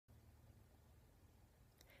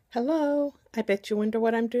Hello, I bet you wonder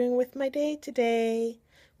what I'm doing with my day today.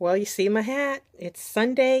 Well, you see my hat. It's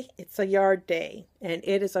Sunday, it's a yard day, and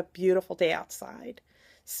it is a beautiful day outside.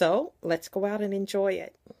 So let's go out and enjoy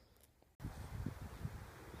it.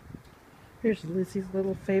 Here's Lizzie's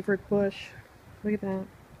little favorite bush. Look at that.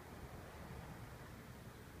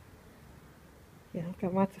 Yeah, I've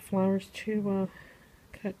got lots of flowers to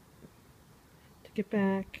cut to get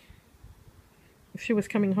back. If she was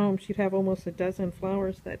coming home, she'd have almost a dozen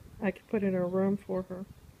flowers that I could put in her room for her,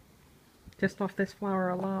 just off this flower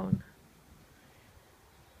alone.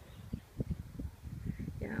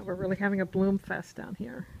 Yeah, we're really having a bloom fest down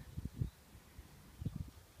here.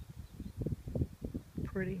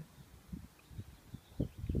 Pretty.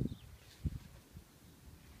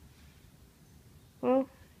 Well,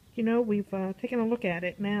 we've taken a look at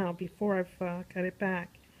it now before I've cut it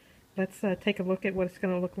back. Let's take a look at what it's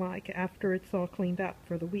going to look like after it's all cleaned up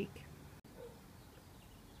for the week.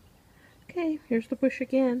 Okay, here's the bush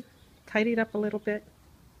again. Tidied up a little bit.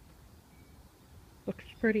 Looks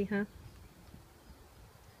pretty, huh?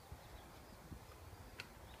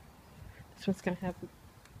 This one's going to have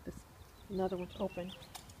this. Another one's open.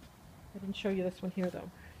 I didn't show you this one here, though.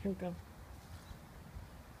 Here we go.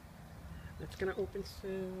 That's going to open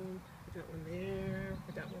soon. We got one there.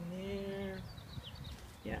 We got one there.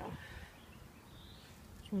 Yeah.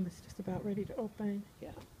 This one is just about ready to open.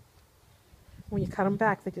 Yeah. When you cut them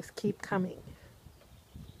back, they just keep coming.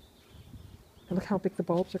 And look how big the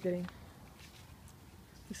bulbs are getting.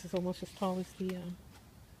 This is almost as tall as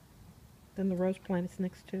than the rose plant it's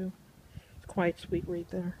next to. It's quite sweet right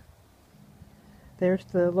there. There's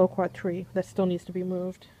the loquat tree that still needs to be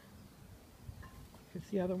moved. Here's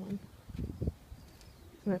the other one.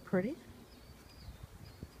 Isn't that pretty?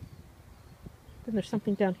 Then there's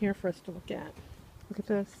something down here for us to look at. Look at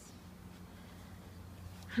this.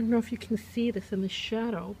 I don't know if you can see this in the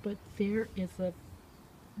shadow, but there is a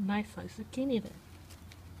nice size zucchini there.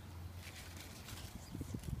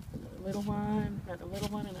 Another little one, another little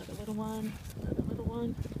one, another little one, another little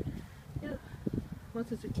one. Yeah,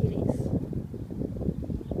 lots of zucchinis.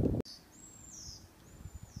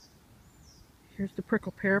 Here's the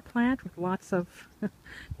prickle pear plant with lots of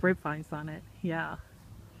grapevines on it. Yeah.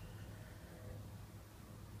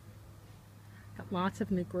 Got lots of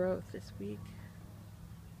new growth this week.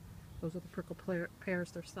 Those are the prickle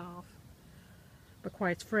pears themselves. But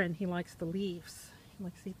Quiet's friend, he likes the leaves. He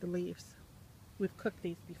likes to eat the leaves. We've cooked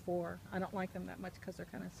these before. I don't like them that much because they're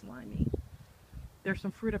kind of slimy. There's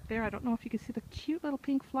some fruit up there. I don't know if you can see the cute little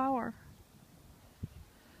pink flower.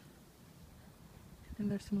 And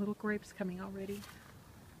there's some little grapes coming already.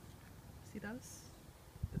 See those?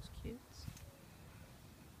 Those cutes.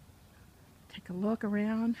 Take a look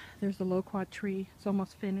around. There's the loquat tree. It's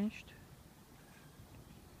almost finished.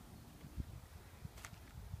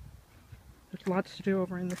 There's lots to do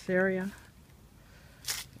over in this area.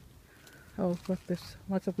 Oh, look, there's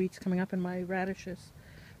lots of weeds coming up in my radishes.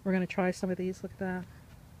 We're going to try some of these. Look at that.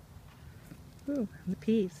 Ooh, and the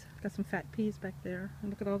peas. Got some fat peas back there. And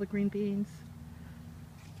look at all the green beans.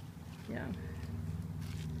 Yeah.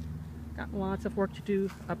 Got lots of work to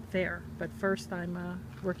do up there. But first I'm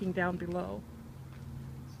working down below.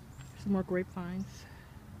 Some more grapevines.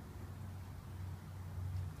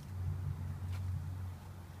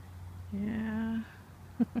 Yeah.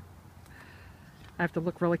 I have to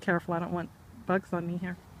look really careful. I don't want bugs on me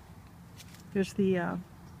here. Here's the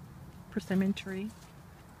persimmon tree.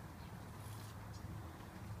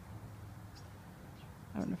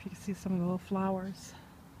 I don't know if you can see some of the little flowers.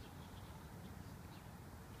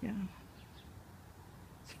 Yeah.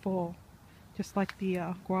 It's full. Just like the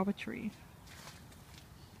guava tree.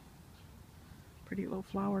 Pretty little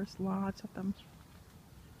flowers. Lots of them.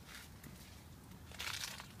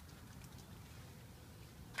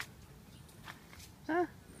 Ah.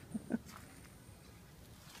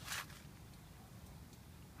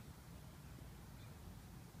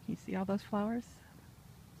 You see all those flowers?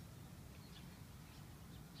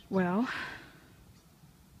 Well,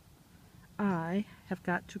 I have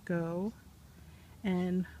got to go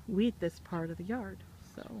and weed this part of the yard,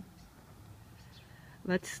 so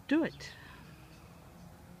let's do it.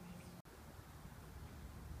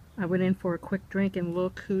 I went in for a quick drink and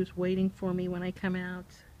look who's waiting for me when I come out.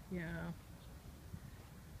 Yeah.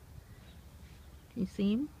 Can you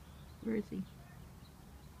see him? Where is he?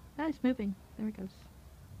 Ah, he's moving. There he goes.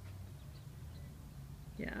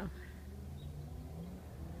 Yeah.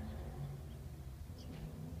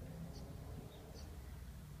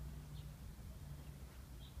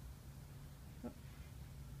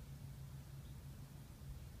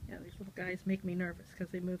 Yeah, these little guys make me nervous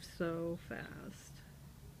because they move so fast.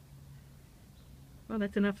 Well,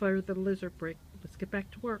 that's enough for the lizard break. Let's get back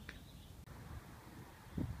to work.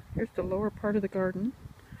 Here's the lower part of the garden.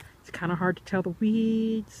 It's kind of hard to tell the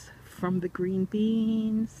weeds from the green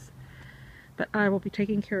beans, but I will be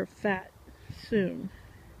taking care of that soon.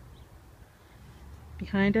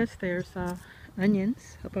 Behind us, there's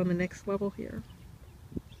onions up on the next level here.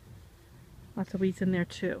 Lots of weeds in there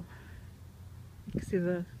too. You can see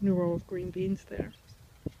the new row of green beans there.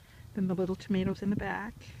 Then the little tomatoes in the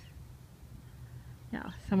back.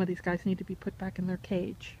 Yeah, some of these guys need to be put back in their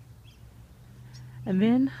cage. And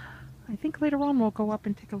then, I think later on we'll go up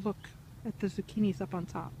and take a look at the zucchinis up on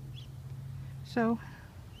top. So,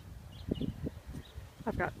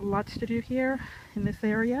 I've got lots to do here in this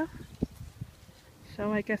area.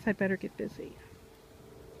 So I guess I better get busy.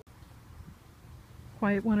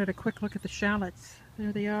 Quiet wanted a quick look at the shallots.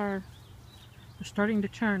 There they are. They're starting to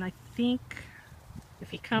turn. I think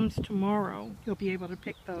if he comes tomorrow, he'll be able to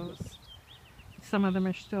pick those. Some of them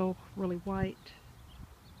are still really white.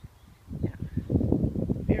 Yeah,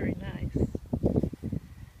 very nice.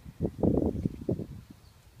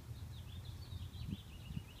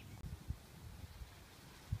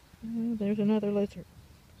 Oh, there's another lizard.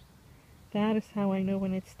 That is how I know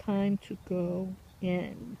when it's time to go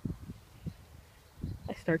in.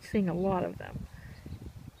 I start seeing a lot of them.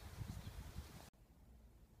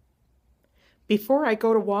 Before I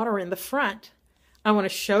go to water in the front, I want to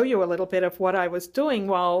show you a little bit of what I was doing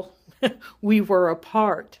while we were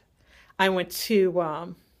apart. I went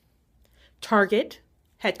to Target,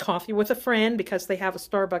 had coffee with a friend because they have a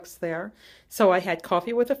Starbucks there. So I had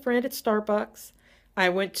coffee with a friend at Starbucks. I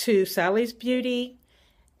went to Sally's Beauty,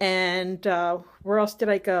 and where else did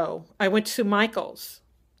I go? I went to Michael's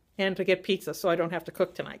and to get pizza so I don't have to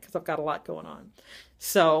cook tonight because I've got a lot going on.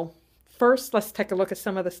 So first, let's take a look at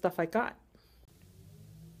some of the stuff I got.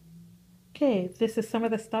 Okay, this is some of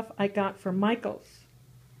the stuff I got from Michael's.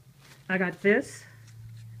 I got this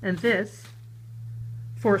and this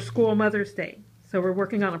for School Mother's Day. So we're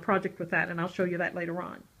working on a project with that, and I'll show you that later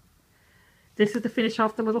on. This is to finish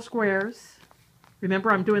off the little squares.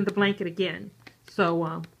 Remember, I'm doing the blanket again.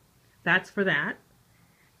 So that's for that.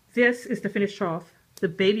 This is to finish off the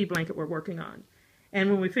baby blanket we're working on. And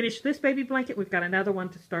when we finish this baby blanket, we've got another one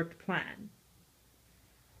to start to plan.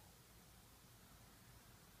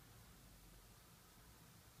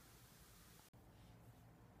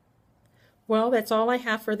 Well, that's all I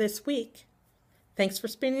have for this week. Thanks for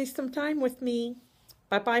spending some time with me.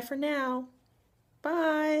 Bye-bye for now.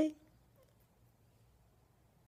 Bye.